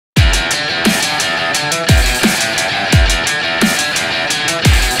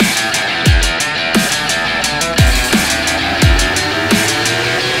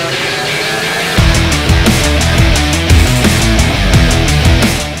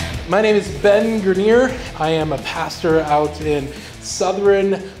My name is Ben Grenier. I am a pastor out in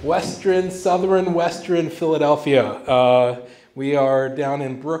southern western Philadelphia. We are down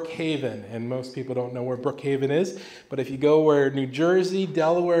in Brookhaven, and most people don't know where Brookhaven is, but if you go where New Jersey,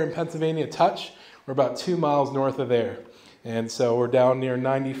 Delaware, and Pennsylvania touch, we're about 2 miles north of there. And so we're down near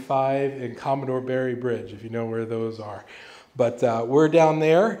 95 and Commodore Barry Bridge, if you know where those are. But we're down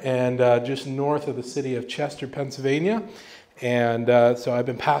there and just north of the city of Chester, Pennsylvania. And so I've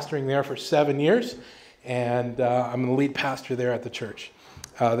been pastoring there for 7 years, and I'm the lead pastor there at the church.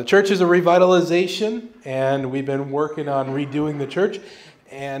 The church is a revitalization, and we've been working on redoing the church.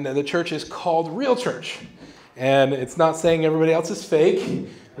 And the church is called Real Church. And it's not saying everybody else is fake,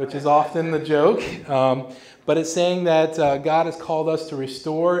 which is often the joke. But it's saying that God has called us to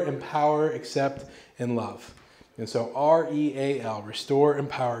restore, empower, accept, and love. And so R-E-A-L, restore,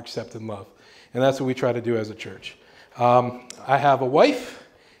 empower, accept, and love. And that's what we try to do as a church. I have a wife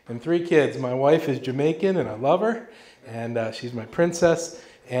and 3 kids. My wife is Jamaican, and I love her. And she's my princess.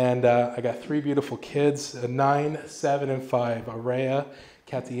 And I got 3 beautiful kids, 9, 7, and 5, Araya,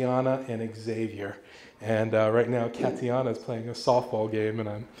 Katiana, and Xavier. And right now, Katiana is playing a softball game, and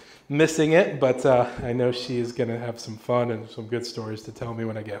I'm missing it. But I know she is going to have some fun and some good stories to tell me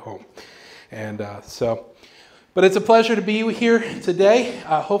when I get home. And but it's a pleasure to be here today.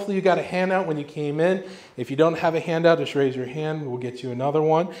 Hopefully you got a handout when you came in. If you don't have a handout, just raise your hand. We'll get you another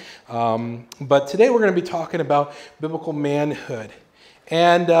one. But today we're going to be talking about biblical manhood.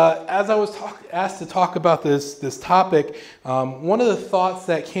 And as I was asked to talk about this topic, one of the thoughts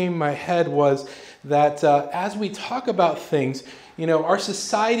that came in my head was that as we talk about things, you know, our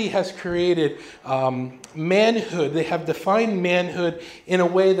society has created manhood. They have defined manhood in a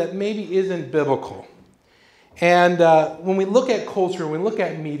way that maybe isn't biblical. And when we look at culture, when we look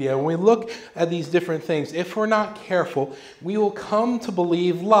at media, when we look at these different things, if we're not careful, we will come to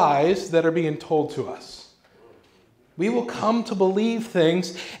believe lies that are being told to us. We will come to believe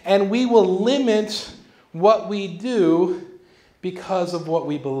things, and we will limit what we do because of what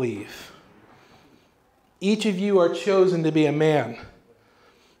we believe. Each of you are chosen to be a man.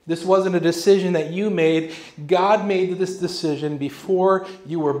 This wasn't a decision that you made. God made this decision before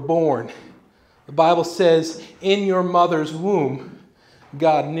you were born. The Bible says, in your mother's womb,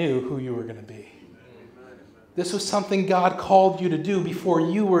 God knew who you were going to be. This was something God called you to do before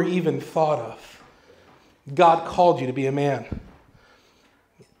you were even thought of. God called you to be a man.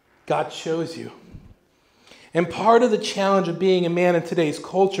 God chose you. And part of the challenge of being a man in today's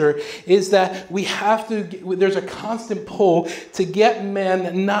culture is that there's a constant pull to get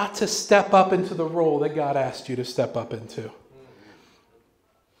men not to step up into the role that God asked you to step up into.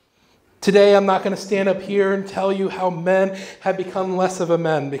 Today, I'm not going to stand up here and tell you how men have become less of a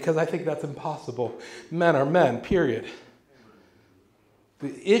men, because I think that's impossible. Men are men, period.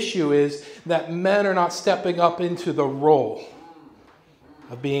 The issue is that men are not stepping up into the role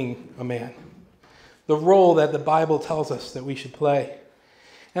of being a man. The role that the Bible tells us that we should play.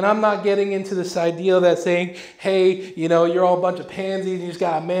 And I'm not getting into this idea that's saying, hey, you know, you're all a bunch of pansies and you just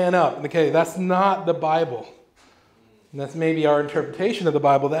got to man up. Okay, that's not the Bible. And that's maybe our interpretation of the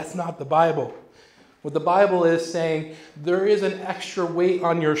Bible. That's not the Bible. What the Bible is saying, there is an extra weight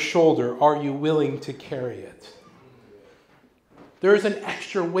on your shoulder. Are you willing to carry it? There is an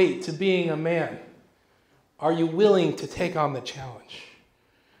extra weight to being a man. Are you willing to take on the challenge?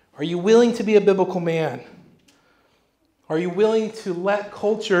 Are you willing to be a biblical man? Are you willing to let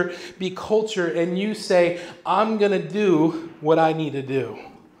culture be culture and you say, I'm going to do what I need to do?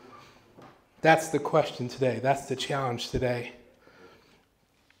 That's the question today. That's the challenge today.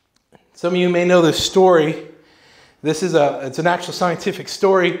 Some of you may know this story. It's an actual scientific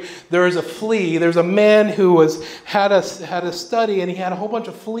story. There is a flea. There's a man who had a study, and he had a whole bunch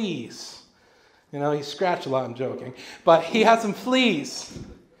of fleas. You know, he scratched a lot. I'm joking, but he had some fleas.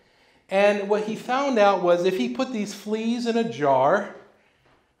 And what he found out was if he put these fleas in a jar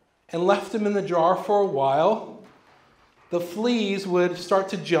and left them in the jar for a while, the fleas would start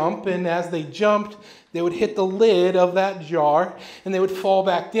to jump, and as they jumped, they would hit the lid of that jar, and they would fall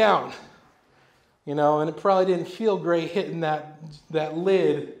back down. You know, and it probably didn't feel great hitting that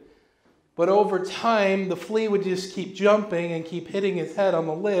lid. But over time, the flea would just keep jumping and keep hitting his head on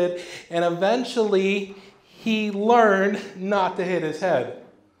the lid, and eventually, he learned not to hit his head.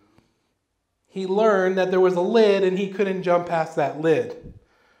 He learned that there was a lid, and he couldn't jump past that lid.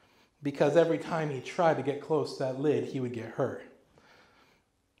 Because every time he tried to get close to that lid, he would get hurt.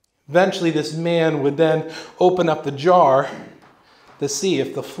 Eventually, this man would then open up the jar to see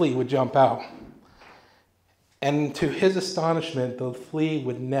if the flea would jump out. And to his astonishment, the flea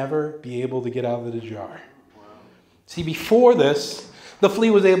would never be able to get out of the jar. Wow. See, before this, The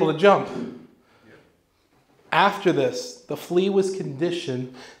flea was able to jump. After this, the flea was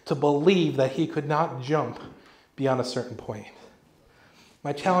conditioned to believe that he could not jump beyond a certain point.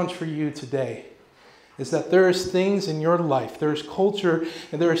 My challenge for you today is that there's things in your life, there's culture,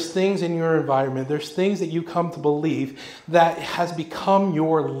 and there's things in your environment, there's things that you come to believe that has become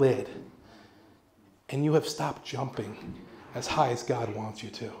your lid. And you have stopped jumping as high as God wants you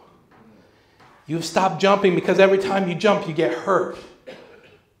to. You've stopped jumping because every time you jump, you get hurt.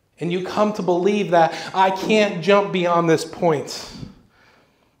 And you come to believe that I can't jump beyond this point.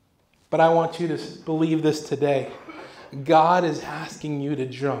 But I want you to believe this today. God is asking you to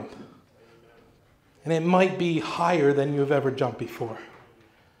jump. And it might be higher than you've ever jumped before.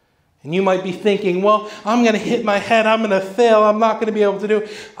 And you might be thinking, well, I'm going to hit my head. I'm going to fail. I'm not going to be able to do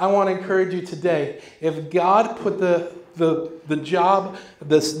it. I want to encourage you today. If God put the job,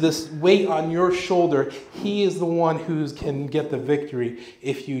 this weight on your shoulder, he is the one who can get the victory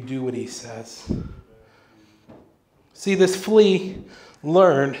if you do what he says. See, this flea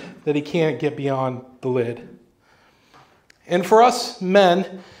learned that he can't get beyond the lid. And for us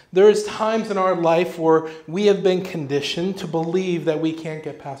men, there's times in our life where we have been conditioned to believe that we can't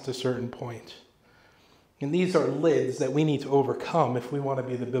get past a certain point. And these are lids that we need to overcome if we want to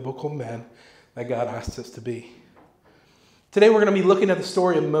be the biblical men that God asks us to be. Today we're going to be looking at the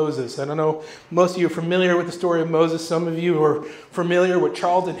story of Moses. I don't know, most of you are familiar with the story of Moses. Some of you are familiar with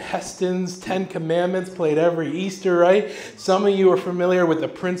Charlton Heston's 10 Commandments played every Easter, right? Some of you are familiar with the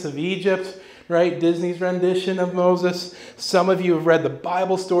Prince of Egypt, right? Disney's rendition of Moses. Some of you have read the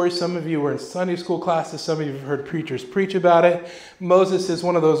Bible story. Some of you were in Sunday school classes. Some of you have heard preachers preach about it. Moses is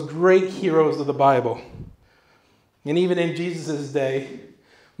one of those great heroes of the Bible. And even in Jesus' day,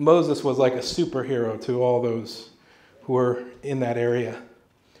 Moses was like a superhero to all those who were in that area.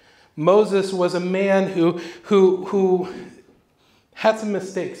 Moses was a man who had some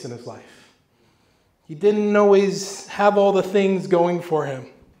mistakes in his life. He didn't always have all the things going for him.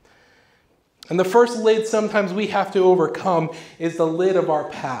 And the first lid sometimes we have to overcome is the lid of our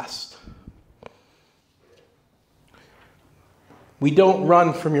past. We don't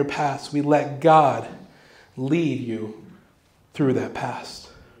run from your past. We let God lead you through that past.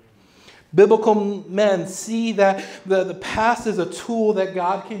 Biblical men see that the past is a tool that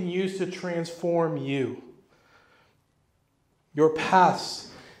God can use to transform you. Your past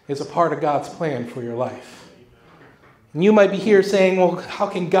is a part of God's plan for your life. And you might be here saying, well, how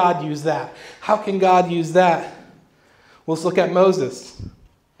can God use that? How can God use that? Well, let's look at Moses.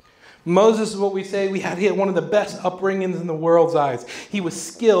 Moses is what we say, he had one of the best upbringings in the world's eyes. He was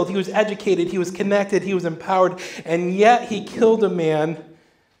skilled, he was educated, he was connected, he was empowered, and yet he killed a man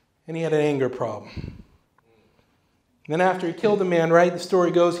and he had an anger problem. Then after he killed a man, right, the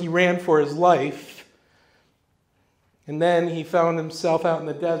story goes, he ran for his life. And then he found himself out in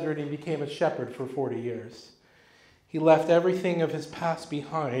the desert and he became a shepherd for 40 years. He left everything of his past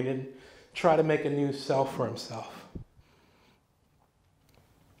behind and tried to make a new self for himself.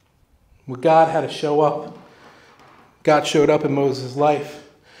 When God had to show up, God showed up in Moses' life.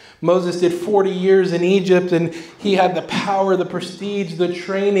 Moses did 40 years in Egypt and he had the power, the prestige, the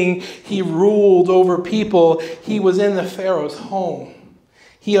training. He ruled over people. He was in the Pharaoh's home.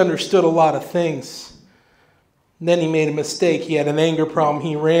 He understood a lot of things. Then he made a mistake. He had an anger problem.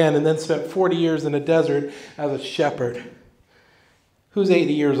 He ran and then spent 40 years in the desert as a shepherd. Who's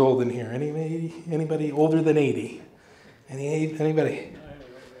 80 years old in here? Anybody older than 80? Anybody?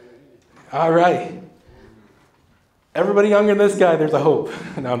 All right. Everybody younger than this guy, there's a hope.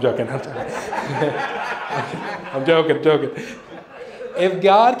 No, I'm joking. I'm joking. If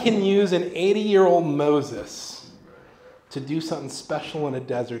God can use an 80-year-old Moses to do something special in a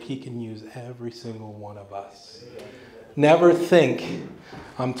desert, he can use every single one of us. Never think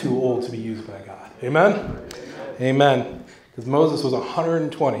I'm too old to be used by God. Amen? Amen. Because Moses was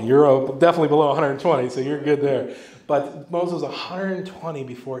 120. You're definitely below 120, so you're good there. But Moses was 120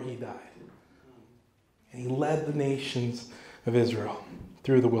 before he died. And he led the nations of Israel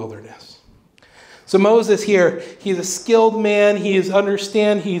through the wilderness. So Moses here, he's a skilled man. He's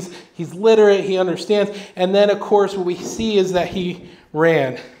literate. He understands. And then, of course, what we see is that he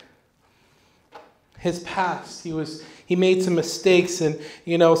ran. His past, he made some mistakes. And,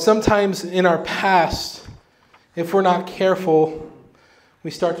 sometimes in our past, if we're not careful,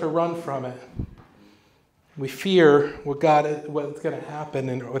 we start to run from it. We fear what's going to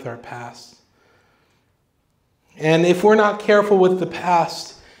happen with our past. And if we're not careful with the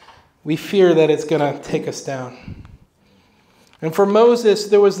past, we fear that it's going to take us down. And for Moses,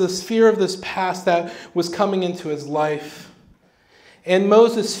 there was this fear of this past that was coming into his life. And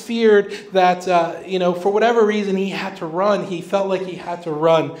Moses feared that, for whatever reason, he had to run. He felt like he had to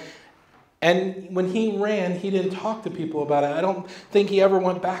run. And when he ran, he didn't talk to people about it. I don't think he ever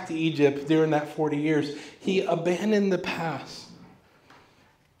went back to Egypt during that 40 years. He abandoned the past.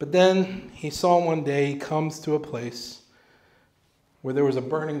 But then he saw one day, he comes to a place where there was a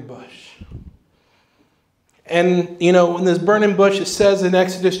burning bush. And, in this burning bush, it says in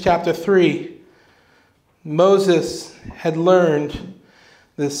Exodus chapter 3, Moses had learned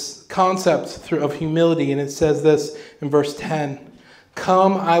this concept of humility. And it says this in verse 10.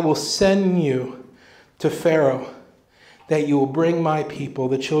 Come, I will send you to Pharaoh, that you will bring my people,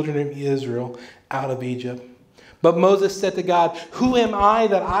 the children of Israel, out of Egypt. But Moses said to God, who am I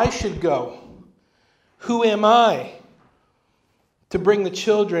that I should go? Who am I to bring the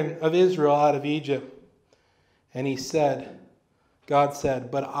children of Israel out of Egypt? And God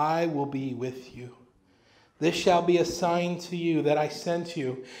said, but I will be with you. This shall be a sign to you that I sent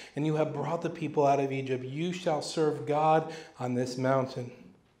you, and you have brought the people out of Egypt. You shall serve God on this mountain.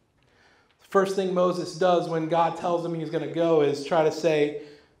 The first thing Moses does when God tells him he's going to go is try to say,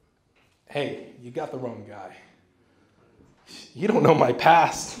 hey, you got the wrong guy. You don't know my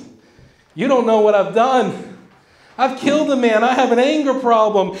past. You don't know what I've done. I've killed a man. I have an anger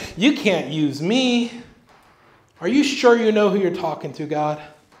problem. You can't use me. Are you sure you know who you're talking to, God?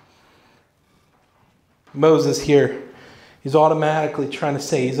 Moses here, he's automatically trying to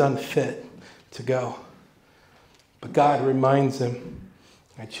say he's unfit to go. But God reminds him,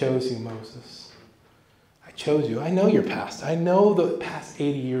 I chose you, Moses. I chose you. I know your past. I know the past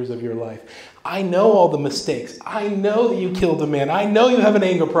 80 years of your life. I know all the mistakes. I know that you killed a man. I know you have an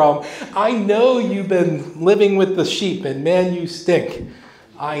anger problem. I know you've been living with the sheep and man, you stink.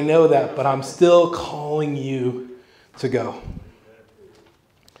 I know that, but I'm still calling you to go.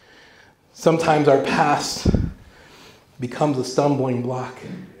 Sometimes our past becomes a stumbling block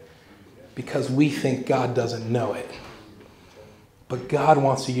because we think God doesn't know it. But God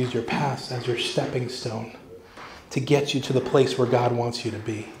wants to use your past as your stepping stone to get you to the place where God wants you to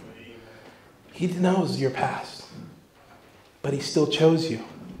be. He knows your past, but he still chose you.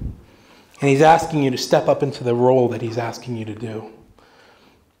 And he's asking you to step up into the role that he's asking you to do.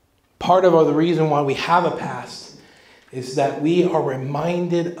 Part of the reason why we have a past is that we are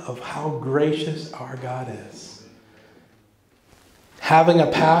reminded of how gracious our God is. Having a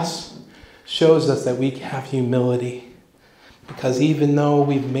past shows us that we have humility. Because even though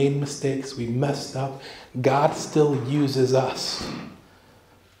we've made mistakes, we've messed up, God still uses us.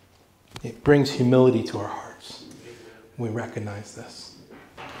 It brings humility to our hearts. We recognize this.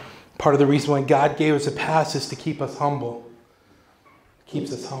 Part of the reason why God gave us a past is to keep us humble.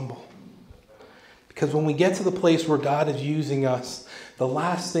 Keeps us humble. Because when we get to the place where God is using us, the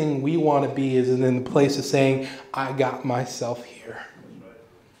last thing we want to be is in the place of saying, I got myself here.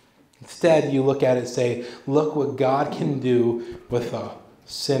 Instead, you look at it and say, look what God can do with a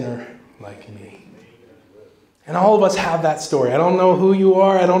sinner like me. And all of us have that story. I don't know who you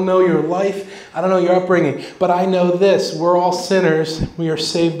are. I don't know your life. I don't know your upbringing. But I know this. We're all sinners. We are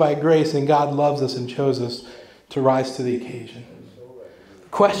saved by grace, and God loves us and chose us to rise to the occasion. The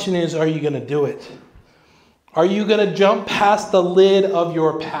question is, are you going to do it? Are you going to jump past the lid of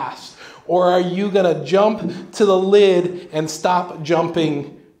your past? Or are you going to jump to the lid and stop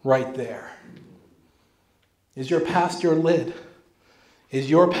jumping right there? Is your past your lid? Is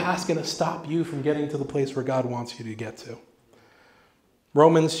your past going to stop you from getting to the place where God wants you to get to?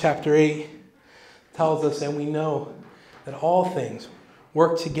 Romans chapter 8 tells us, and we know that all things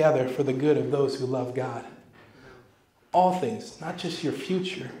work together for the good of those who love God. All things, not just your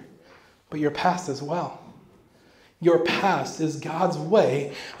future, but your past as well. Your past is God's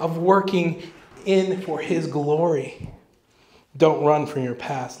way of working in for his glory. Don't run from your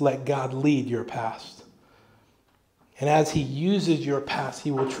past. Let God lead your past. And as he uses your past,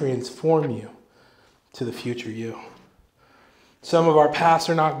 he will transform you to the future you. Some of our pasts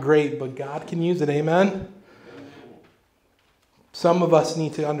are not great, but God can use it. Amen? Some of us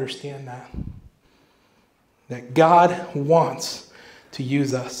need to understand that God wants to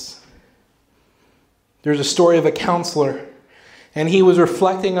use us. There's a story of a counselor, and he was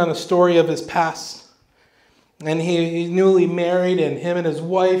reflecting on the story of his past. And he's newly married, and him and his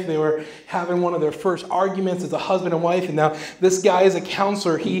wife, they were having one of their first arguments as a husband and wife. And now this guy is a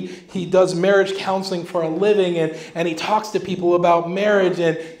counselor. He does marriage counseling for a living, and he talks to people about marriage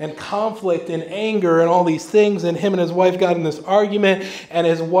and conflict and anger and all these things. And him and his wife got in this argument, and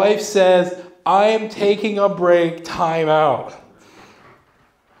his wife says, I am taking a break, time out.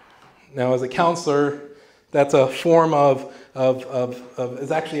 Now, as a counselor, that's a form of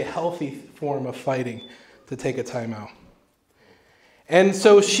it's actually a healthy form of fighting, to take a time out. And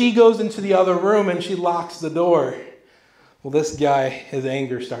so she goes into the other room and she locks the door. Well, this guy, his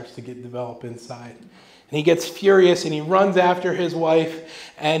anger starts to develop inside. And he gets furious and he runs after his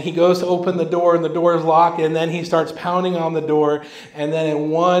wife and he goes to open the door and the door is locked, and then he starts pounding on the door, and then in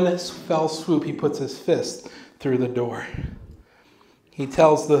one fell swoop he puts his fist through the door. He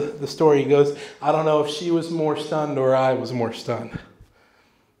tells the story. He goes, I don't know if she was more stunned or I was more stunned.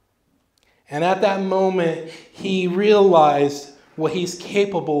 And at that moment, he realized what he's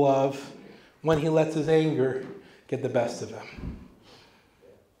capable of when he lets his anger get the best of him.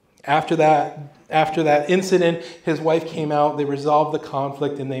 After that incident, his wife came out, they resolved the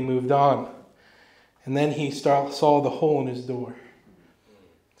conflict, and they moved on. And then he saw the hole in his door.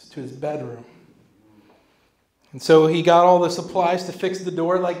 It's to his bedroom. And so he got all the supplies to fix the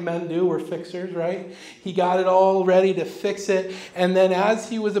door like men do. We're fixers, right? He got it all ready to fix it. And then as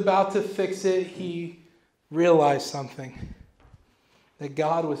he was about to fix it, he realized something. That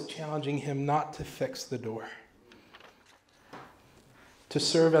God was challenging him not to fix the door. To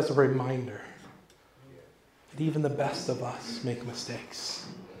serve as a reminder that even the best of us make mistakes.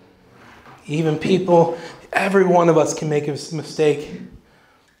 Even people, every one of us can make a mistake,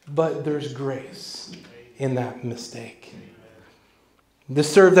 but there's grace in that mistake.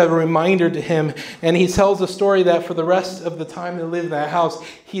 This served as a reminder to him, and he tells a story that for the rest of the time he lived in that house,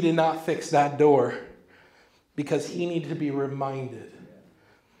 he did not fix that door because he needed to be reminded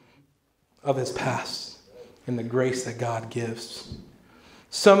of his past and the grace that God gives.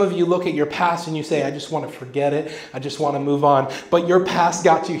 Some of you look at your past and you say, I just want to forget it. I just want to move on. But your past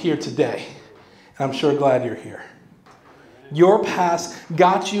got you here today. And I'm sure glad you're here. Your past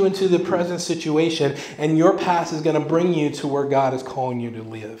got you into the present situation, and your past is going to bring you to where God is calling you to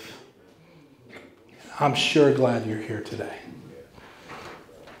live. I'm sure glad you're here today.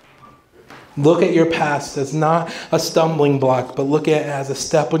 Look at your past as not a stumbling block, but look at it as a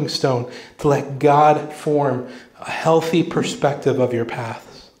stepping stone to let God form a healthy perspective of your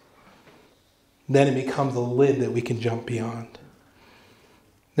paths. Then it becomes a lid that we can jump beyond.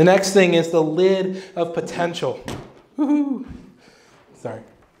 The next thing is the lid of potential. Woo-hoo. Sorry.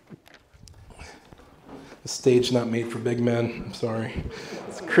 The stage not made for big men. I'm sorry.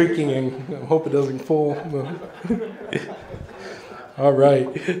 It's creaking and I hope it doesn't fall. All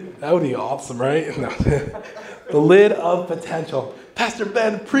right. That would be awesome, right? No. The lid of potential. Pastor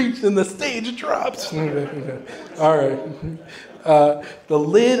Ben preached and the stage drops. All right. The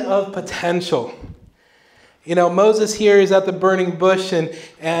lid of potential. You know, Moses here is at the burning bush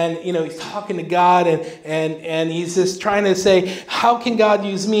and you know, he's talking to God and he's just trying to say, how can God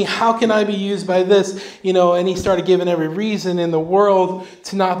use me? How can I be used by this? You know, and he started giving every reason in the world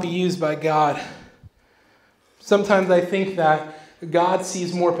to not be used by God. Sometimes I think that God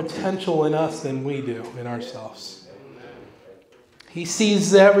sees more potential in us than we do in ourselves. He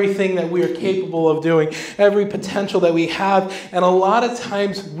sees everything that we are capable of doing, every potential that we have. And a lot of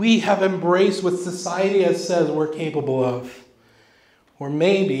times we have embraced what society has said we're capable of. Or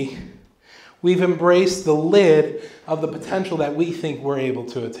maybe we've embraced the lid of the potential that we think we're able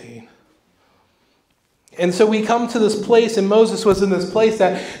to attain. And so we come to this place, and Moses was in this place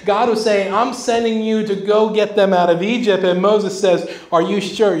that God was saying, I'm sending you to go get them out of Egypt. And Moses says, are you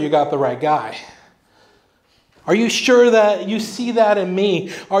sure you got the right guy? Are you sure that you see that in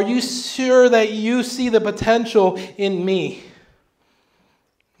me? Are you sure that you see the potential in me?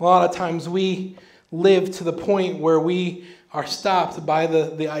 A lot of times we live to the point where we are stopped by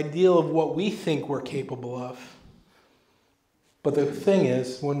the ideal of what we think we're capable of. But the thing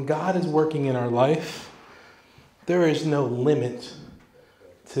is, when God is working in our life, there is no limit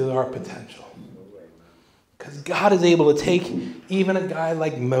to our potential. Because God is able to take even a guy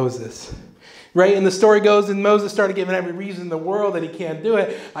like Moses. Right? And the story goes, and Moses started giving every reason in the world that he can't do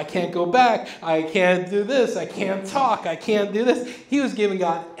it. I can't go back. I can't do this. I can't talk. I can't do this. He was giving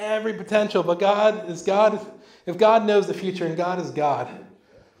God every potential. But God is God. If God knows the future, and God is God,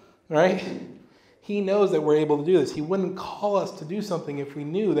 right? He knows that we're able to do this. He wouldn't call us to do something if we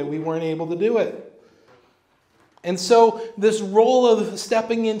knew that we weren't able to do it. And so this role of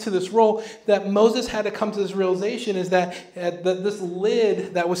stepping into this role that Moses had to come to this realization is that this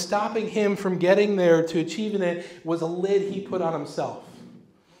lid that was stopping him from getting there to achieving it was a lid he put on himself.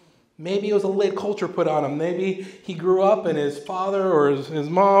 Maybe it was a lid culture put on him. Maybe he grew up and his father or his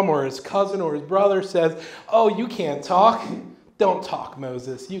mom or his cousin or his brother says, oh, you can't talk. Don't talk,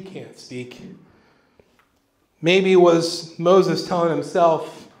 Moses. You can't speak. Maybe it was Moses telling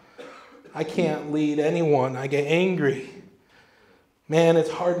himself, I can't lead anyone. I get angry. Man, it's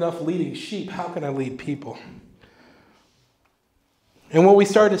hard enough leading sheep. How can I lead people? And what we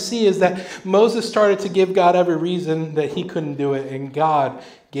started to see is that Moses started to give God every reason that he couldn't do it, and God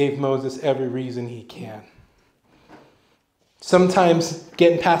gave Moses every reason he can. Sometimes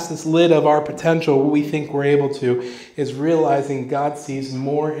getting past this lid of our potential, what we think we're able to, is realizing God sees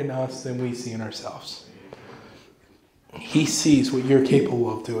more in us than we see in ourselves. He sees what you're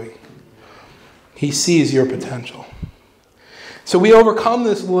capable of doing. He sees your potential. So we overcome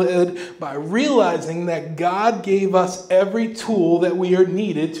this lid by realizing that God gave us every tool that we are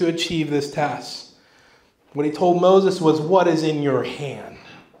needed to achieve this task. What he told Moses was, what is in your hand?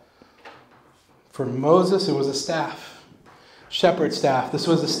 For Moses, it was a staff, shepherd's staff. This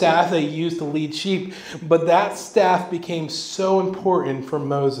was a staff that he used to lead sheep. But that staff became so important for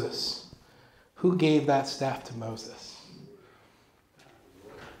Moses. Who gave that staff to Moses?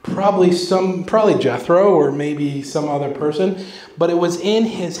 Probably Jethro or maybe some other person, but it was in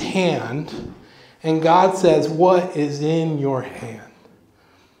his hand, and God says, what is in your hand?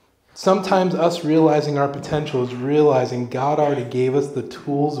 Sometimes us realizing our potential is realizing God already gave us the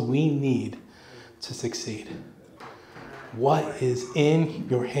tools we need to succeed. What is in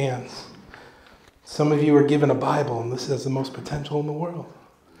your hands? Some of you are given a Bible, and this has the most potential in the world.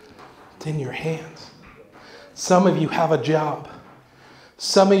 It's in your hands. Some of you have a job.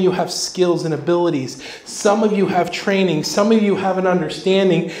 Some of you have skills and abilities. Some of you have training. Some of you have an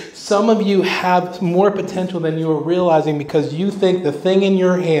understanding. Some of you have more potential than you are realizing because you think the thing in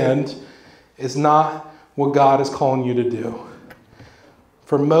your hand is not what God is calling you to do.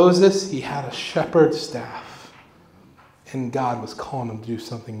 For Moses, he had a shepherd's staff, and God was calling him to do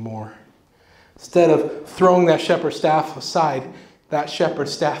something more. Instead of throwing that shepherd's staff aside, that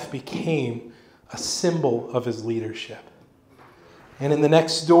shepherd's staff became a symbol of his leadership. And in the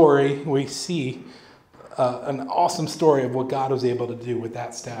next story, we see an awesome story of what God was able to do with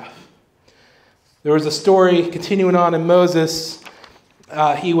that staff. There was a story continuing on in Moses.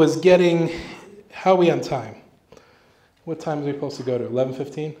 He was getting, how are we on time? What time is we supposed to go to?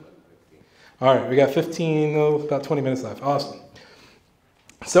 11:15? All right, we got about 20 minutes left. Awesome.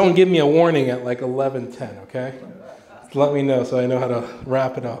 Someone give me a warning at like 11:10, okay? Let me know so I know how to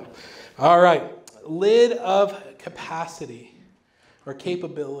wrap it up. All right, lid of capacity. Or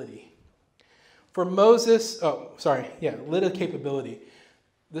capability. For Moses, lid of capability.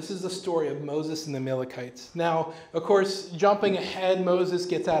 This is the story of Moses and the Amalekites. Now, of course, jumping ahead, Moses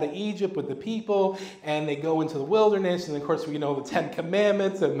gets out of Egypt with the people, and they go into the wilderness, and of course, we know the 10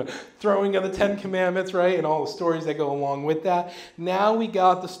 Commandments, and the throwing of the 10 Commandments, right, and all the stories that go along with that. Now we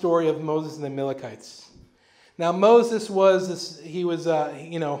got the story of Moses and the Amalekites. Now, Moses there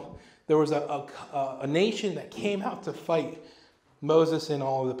was a nation that came out to fight Moses and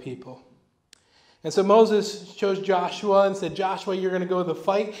all of the people. And so Moses chose Joshua and said, Joshua, you're going to go to the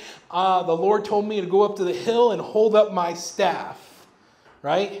fight. The Lord told me to go up to the hill and hold up my staff.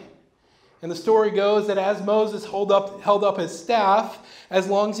 Right? And the story goes that as Moses held up his staff, as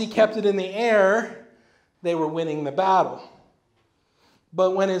long as he kept it in the air, they were winning the battle.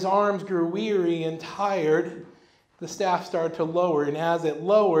 But when his arms grew weary and tired, the staff started to lower. And as it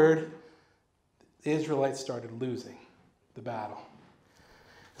lowered, the Israelites started losing the battle.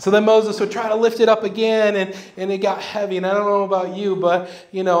 So then Moses would try to lift it up again, and it got heavy. And I don't know about you, but,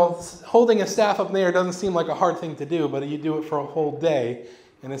 holding a staff up in the air doesn't seem like a hard thing to do, but you do it for a whole day,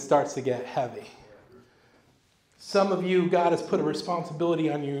 and it starts to get heavy. Some of you, God has put a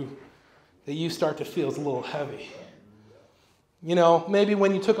responsibility on you that you start to feel is a little heavy. Maybe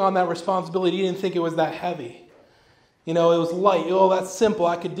when you took on that responsibility, you didn't think it was that heavy. It was light. Oh, that's simple.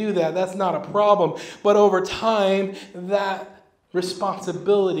 I could do that. That's not a problem. But over time, that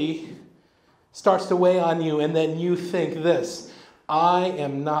responsibility starts to weigh on you, and then you think this, I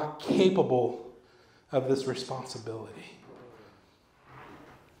am not capable of this responsibility.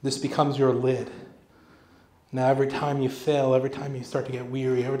 This becomes your lid. Now every time you fail, every time you start to get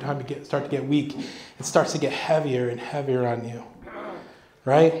weary, every time you start to get weak, it starts to get heavier and heavier on you.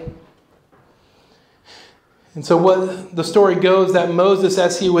 Right? And so what the story goes that Moses,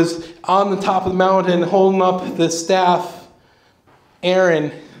 as he was on the top of the mountain holding up the staff,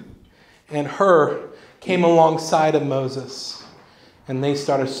 Aaron and Hur came alongside of Moses, and they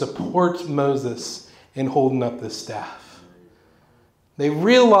started to support Moses in holding up the staff. They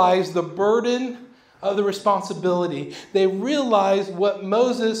realized the burden of the responsibility. They realized what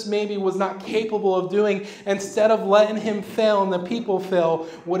Moses maybe was not capable of doing. Instead of letting him fail and the people fail,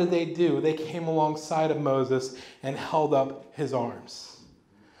 what did they do? They came alongside of Moses and held up his arms.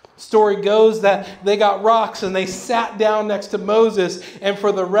 Story goes that they got rocks and they sat down next to Moses, and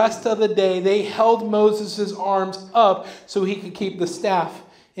for the rest of the day they held Moses' arms up so he could keep the staff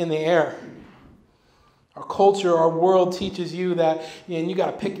in the air. Our culture, our world teaches you that you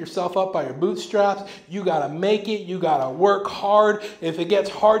got to pick yourself up by your bootstraps. You got to make it. You got to work hard. If it gets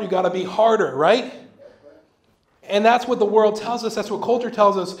hard, you got to be harder, right? And that's what the world tells us. That's what culture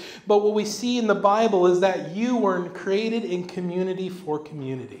tells us. But what we see in the Bible is that you were created in community for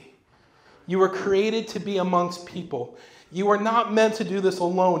community. You were created to be amongst people. You were not meant to do this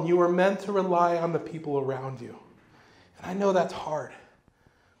alone. You were meant to rely on the people around you. And I know that's hard.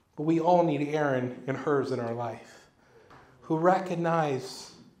 But we all need Aaron and hers in our life who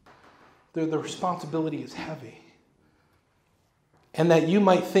recognize the responsibility is heavy. And that you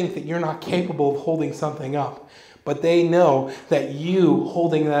might think that you're not capable of holding something up. But they know that you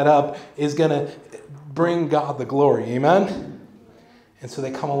holding that up is going to bring God the glory. Amen? And so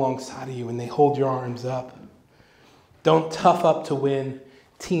they come alongside of you and they hold your arms up. Don't tough up to win.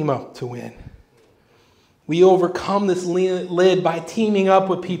 Team up to win. We overcome this lid by teaming up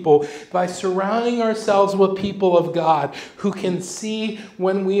with people, by surrounding ourselves with people of God who can see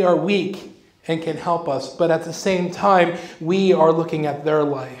when we are weak and can help us. But at the same time, we are looking at their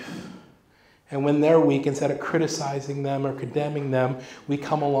life. And when they're weak, instead of criticizing them or condemning them, we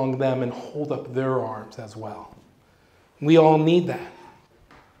come along them and hold up their arms as well. We all need that.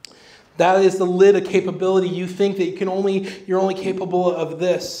 That is the lid of capability. You think that you're only capable of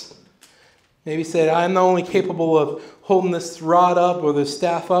this. Maybe said, I'm not only capable of holding this rod up or this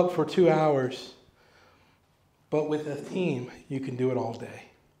staff up for 2 hours. But with a team, you can do it all day.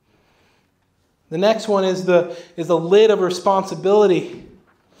 The next one is the lid of responsibility.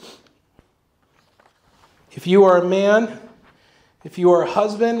 If you are a man, if you are a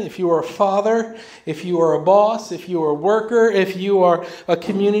husband, if you are a father, if you are a boss, if you are a worker, if you are a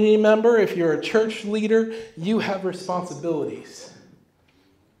community member, if you're a church leader, you have responsibilities.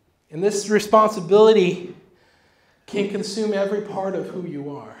 And this responsibility can consume every part of who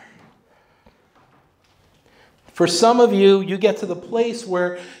you are. For some of you, you get to the place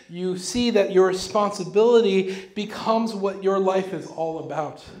where you see that your responsibility becomes what your life is all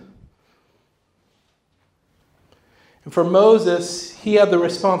about. And for Moses, he had the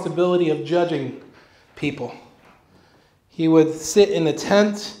responsibility of judging people. He would sit in the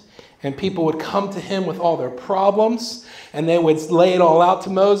tent, and people would come to him with all their problems, and they would lay it all out to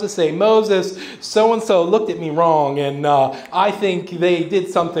Moses, say, Moses, so-and-so looked at me wrong, and I think they did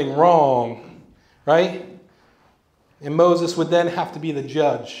something wrong, right? And Moses would then have to be the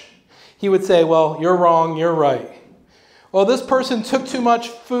judge. He would say, well, you're wrong, you're right. Well, this person took too much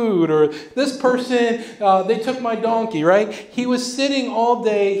food, or this person, they took my donkey, right? He was sitting all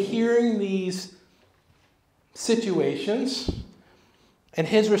day hearing these situations, and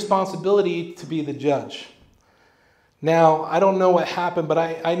his responsibility to be the judge. Now, I don't know what happened, but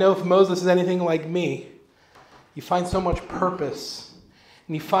I know if Moses is anything like me, you find so much purpose,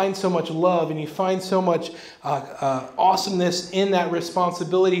 and you find so much love, and you find so much awesomeness in that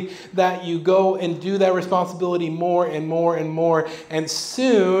responsibility that you go and do that responsibility more and more and more. And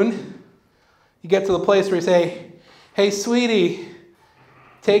soon, you get to the place where you say, hey, sweetie,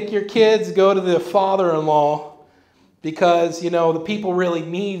 take your kids, go to the father-in-law, because, the people really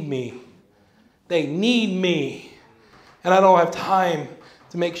need me. They need me. And I don't have time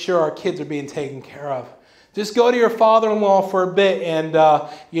to make sure our kids are being taken care of. Just go to your father-in-law for a bit, and,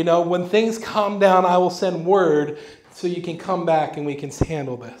 when things calm down, I will send word so you can come back and we can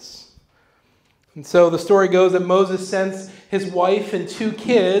handle this. And so the story goes that Moses sends his wife and 2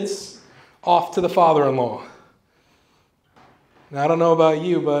 kids off to the father-in-law. Now, I don't know about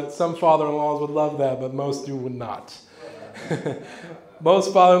you, but some father-in-laws would love that, but most would not.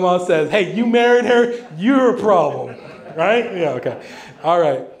 Most father-in-law says, hey, you married her, you're a problem. Right? Yeah, okay. All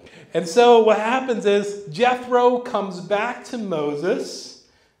right. And so what happens is Jethro comes back to Moses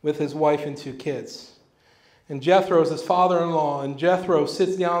with his wife and 2 kids. And Jethro is his father-in-law, and Jethro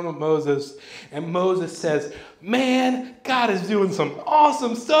sits down with Moses, and Moses says, man, God is doing some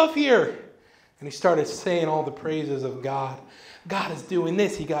awesome stuff here. And he started saying all the praises of God. God is doing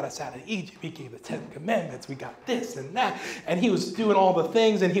this. He got us out of Egypt. He gave the 10 commandments. We got this and that. And he was doing all the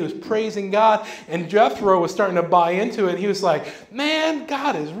things, and he was praising God. And Jethro was starting to buy into it. He was like, man,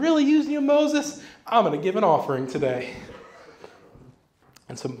 God is really using you, Moses. I'm going to give an offering today.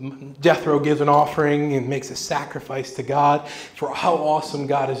 And so Jethro gives an offering and makes a sacrifice to God for how awesome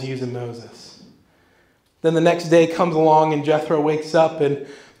God is using Moses. Then the next day comes along, and Jethro wakes up, and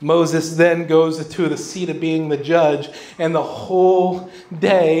Moses then goes to the seat of being the judge, and the whole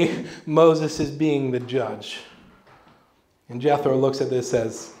day Moses is being the judge. And Jethro looks at this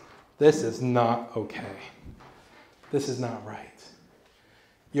and says, this is not okay. This is not right.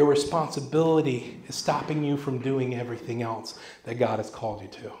 Your responsibility is stopping you from doing everything else that God has called you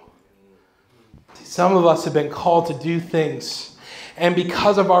to. Some of us have been called to do things, and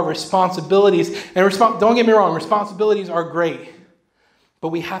because of our responsibilities, and don't get me wrong, responsibilities are great, but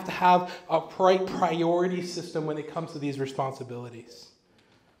we have to have a right priority system when it comes to these responsibilities.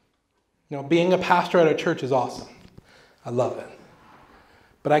 Being a pastor at a church is awesome. I love it.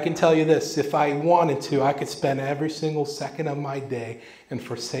 But I can tell you this, if I wanted to, I could spend every single second of my day and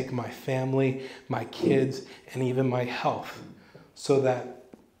forsake my family, my kids, and even my health so that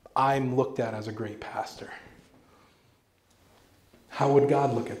I'm looked at as a great pastor. How would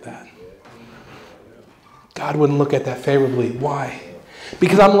God look at that? God wouldn't look at that favorably. Why?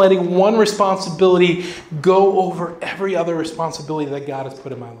 Because I'm letting one responsibility go over every other responsibility that God has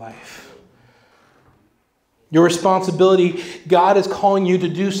put in my life. Your responsibility, God is calling you to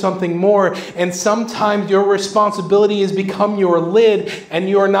do something more, and sometimes your responsibility has become your lid, and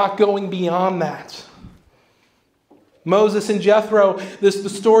you are not going beyond that. Moses and Jethro, the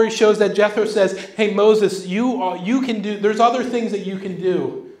story shows that Jethro says, hey, Moses, you can do, there's other things that you can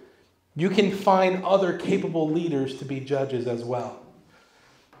do. You can find other capable leaders to be judges as well.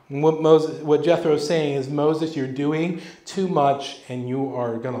 And what Jethro is saying is, Moses, you're doing too much and you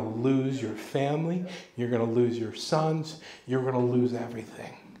are going to lose your family. You're going to lose your sons. You're going to lose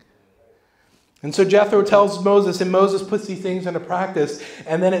everything. And so Jethro tells Moses, and Moses puts these things into practice.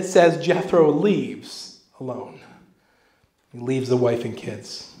 And then it says Jethro leaves alone. He leaves the wife and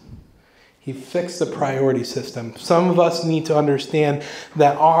kids. He fixed the priority system. Some of us need to understand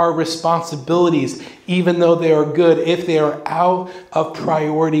that our responsibilities, even though they are good, if they are out of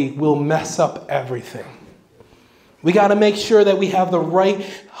priority, will mess up everything. We got to make sure that we have the right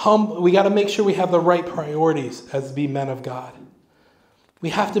priorities as to be men of God. We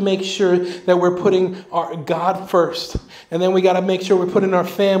have to make sure that we're putting our God first. And then we got to make sure we're putting our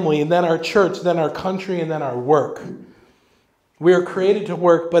family, and then our church, then our country, and then our work. We are created to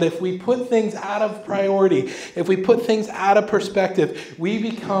work, but if we put things out of priority, if we put things out of perspective, we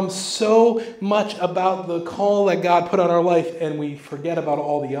become so much about the call that God put on our life, and we forget about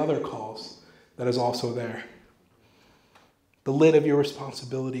all the other calls that is also there. The lid of your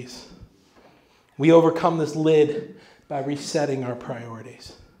responsibilities. We overcome this lid by resetting our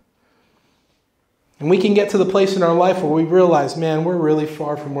priorities. And we can get to the place in our life where we realize, man, we're really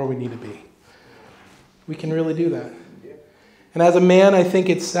far from where we need to be. We can really do that. And as a man, I think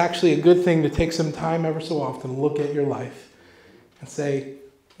it's actually a good thing to take some time ever so often to look at your life and say,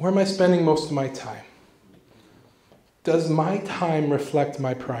 where am I spending most of my time? Does my time reflect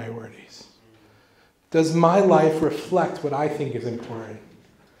my priorities? Does my life reflect what I think is important?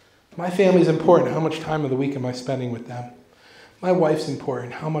 My family is important. How much time of the week am I spending with them? My wife's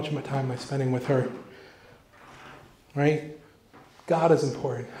important. How much of my time am I spending with her? Right? God is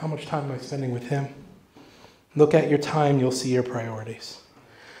important. How much time am I spending with him? Look at your time, you'll see your priorities.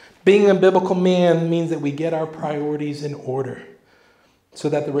 Being a biblical man means that we get our priorities in order so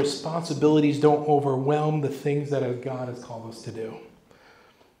that the responsibilities don't overwhelm the things that God has called us to do.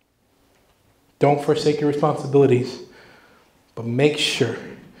 Don't forsake your responsibilities, but make sure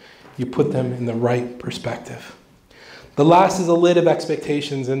you put them in the right perspective. The last is a lid of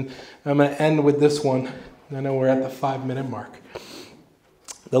expectations, and I'm going to end with this one. I know we're at the 5-minute mark.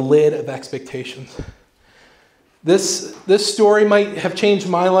 The lid of expectations. This story might have changed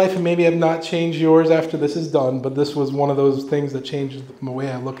my life and maybe have not changed yours after this is done, but this was one of those things that changed the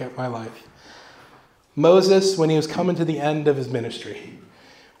way I look at my life. Moses, when he was coming to the end of his ministry,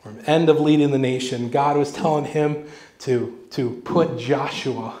 or end of leading the nation, God was telling him to put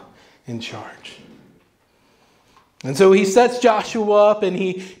Joshua in charge. And so he sets Joshua up and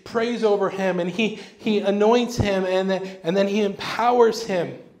he prays over him and he anoints him and then he empowers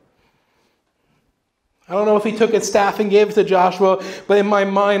him. I don't know if he took his staff and gave it to Joshua, but in my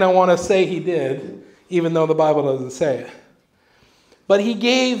mind I want to say he did, even though the Bible doesn't say it. But he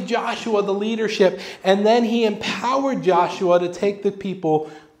gave Joshua the leadership, and then he empowered Joshua to take the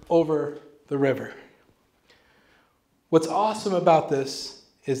people over the river. What's awesome about this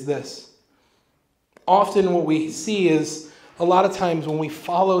is this. Often what we see is a lot of times when we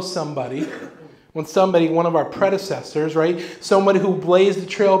follow somebody, one of our predecessors, right? Somebody who blazed the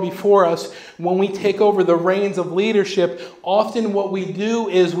trail before us, when we take over the reins of leadership, often what we do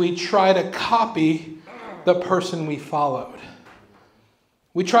is we try to copy the person we followed.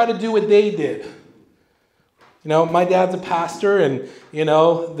 We try to do what they did. My dad's a pastor, and,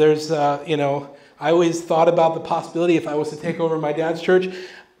 I always thought about the possibility if I was to take over my dad's church,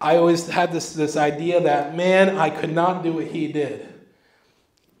 I always had this idea that, man, I could not do what he did.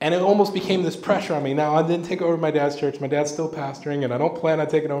 And it almost became this pressure on me. Now, I didn't take over my dad's church. My dad's still pastoring, and I don't plan on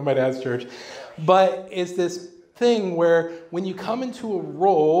taking over my dad's church. But it's this thing where when you come into a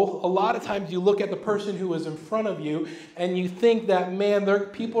role, a lot of times you look at the person who is in front of you and you think that, man,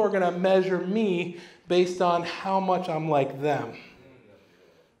 people are going to measure me based on how much I'm like them.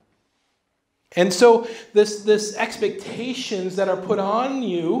 And so this expectations that are put on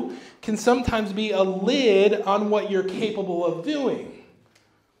you can sometimes be a lid on what you're capable of doing.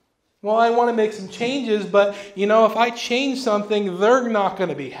 Well, I want to make some changes, but if I change something, they're not going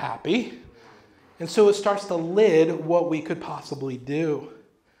to be happy. And so it starts to lid what we could possibly do.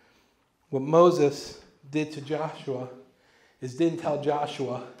 What Moses did to Joshua is didn't tell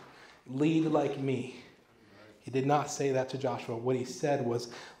Joshua, lead like me. He did not say that to Joshua. What he said was,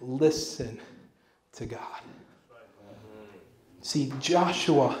 listen to God. See,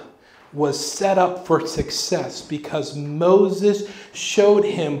 Joshua was set up for success because Moses showed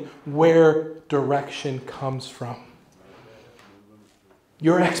him where direction comes from.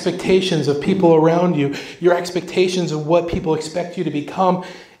 Your expectations of people around you, your expectations of what people expect you to become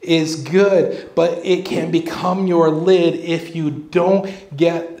is good, but it can become your lid if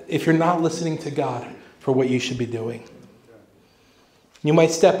you're not listening to God for what you should be doing. You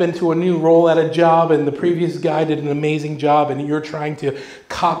might step into a new role at a job and the previous guy did an amazing job and you're trying to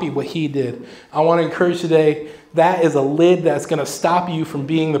copy what he did. I want to encourage today, that is a lid that's going to stop you from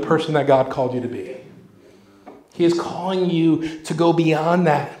being the person that God called you to be. He is calling you to go beyond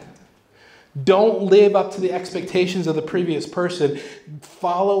that. Don't live up to the expectations of the previous person.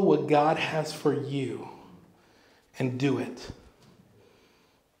 Follow what God has for you and do it.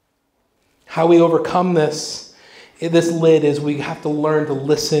 How we overcome this lid is we have to learn to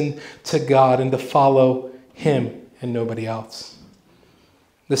listen to God and to follow Him and nobody else.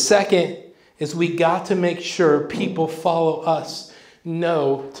 The second is we got to make sure people follow us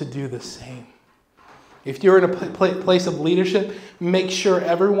know to do the same. If you're in a place of leadership, make sure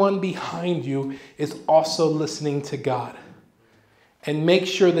everyone behind you is also listening to God. And make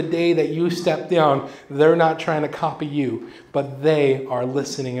sure the day that you step down, they're not trying to copy you, but they are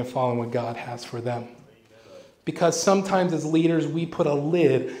listening and following what God has for them. Because sometimes as leaders, we put a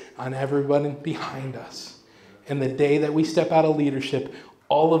lid on everyone behind us. And the day that we step out of leadership,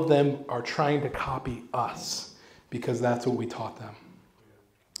 all of them are trying to copy us because that's what we taught them,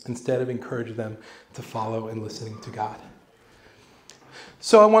 instead of encourage them to follow and listening to God.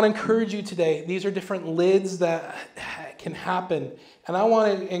 So I want to encourage you today. These are different lids that can happen. And I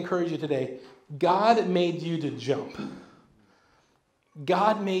want to encourage you today. God made you to jump.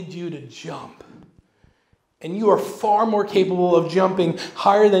 God made you to jump. And you are far more capable of jumping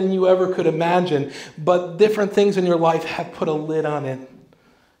higher than you ever could imagine. But different things in your life have put a lid on it.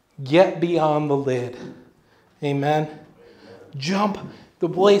 Get beyond the lid. Amen. Jump the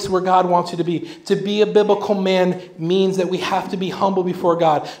place where God wants you to be. To be a biblical man means that we have to be humble before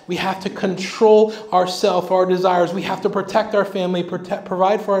God. We have to control ourselves, our desires. We have to protect our family,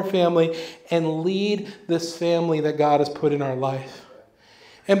 provide for our family, and lead this family that God has put in our life.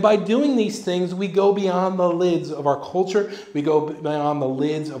 And by doing these things, we go beyond the lids of our culture. We go beyond the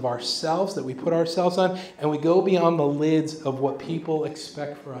lids of ourselves that we put ourselves on. And we go beyond the lids of what people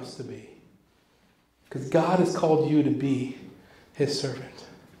expect for us to be. Because God has called you to be His servant.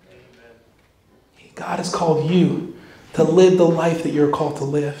 God has called you to live the life that you're called to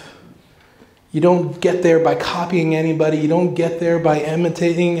live. You don't get there by copying anybody. You don't get there by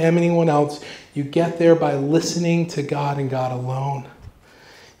imitating anyone else. You get there by listening to God and God alone.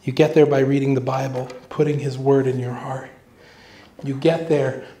 You get there by reading the Bible, putting His word in your heart. You get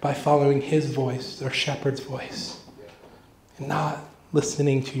there by following His voice, or shepherd's voice, and not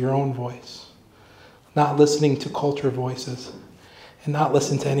listening to your own voice, not listening to culture voices, and not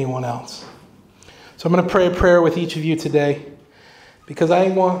listen to anyone else. So I'm going to pray a prayer with each of you today because I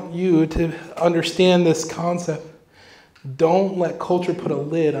want you to understand this concept. Don't let culture put a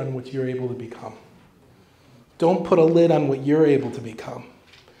lid on what you're able to become. Don't put a lid on what you're able to become.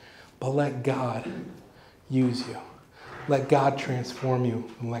 But let God use you. Let God transform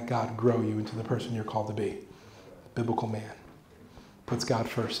you and let God grow you into the person you're called to be. Biblical man puts God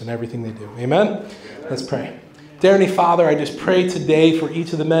first in everything they do. Amen? Let's pray. Dear Heavenly Father, I just pray today for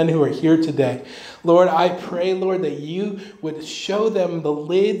each of the men who are here today. Lord, I pray, Lord, that you would show them the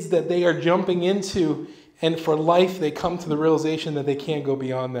lids that they are jumping into, and for life they come to the realization that they can't go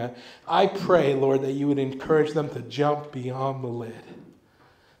beyond that. I pray, Lord, that you would encourage them to jump beyond the lid.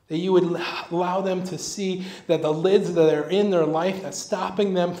 That you would allow them to see that the lids that are in their life that's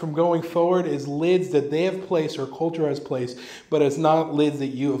stopping them from going forward is lids that they have placed or culture has placed, but it's not lids that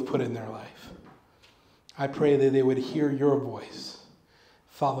you have put in their life. I pray that they would hear your voice,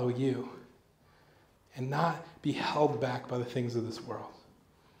 follow you, and not be held back by the things of this world.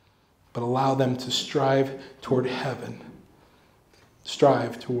 but allow them to strive toward heaven.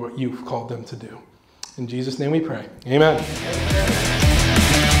 Strive to what you've called them to do. In Jesus' name we pray. Amen.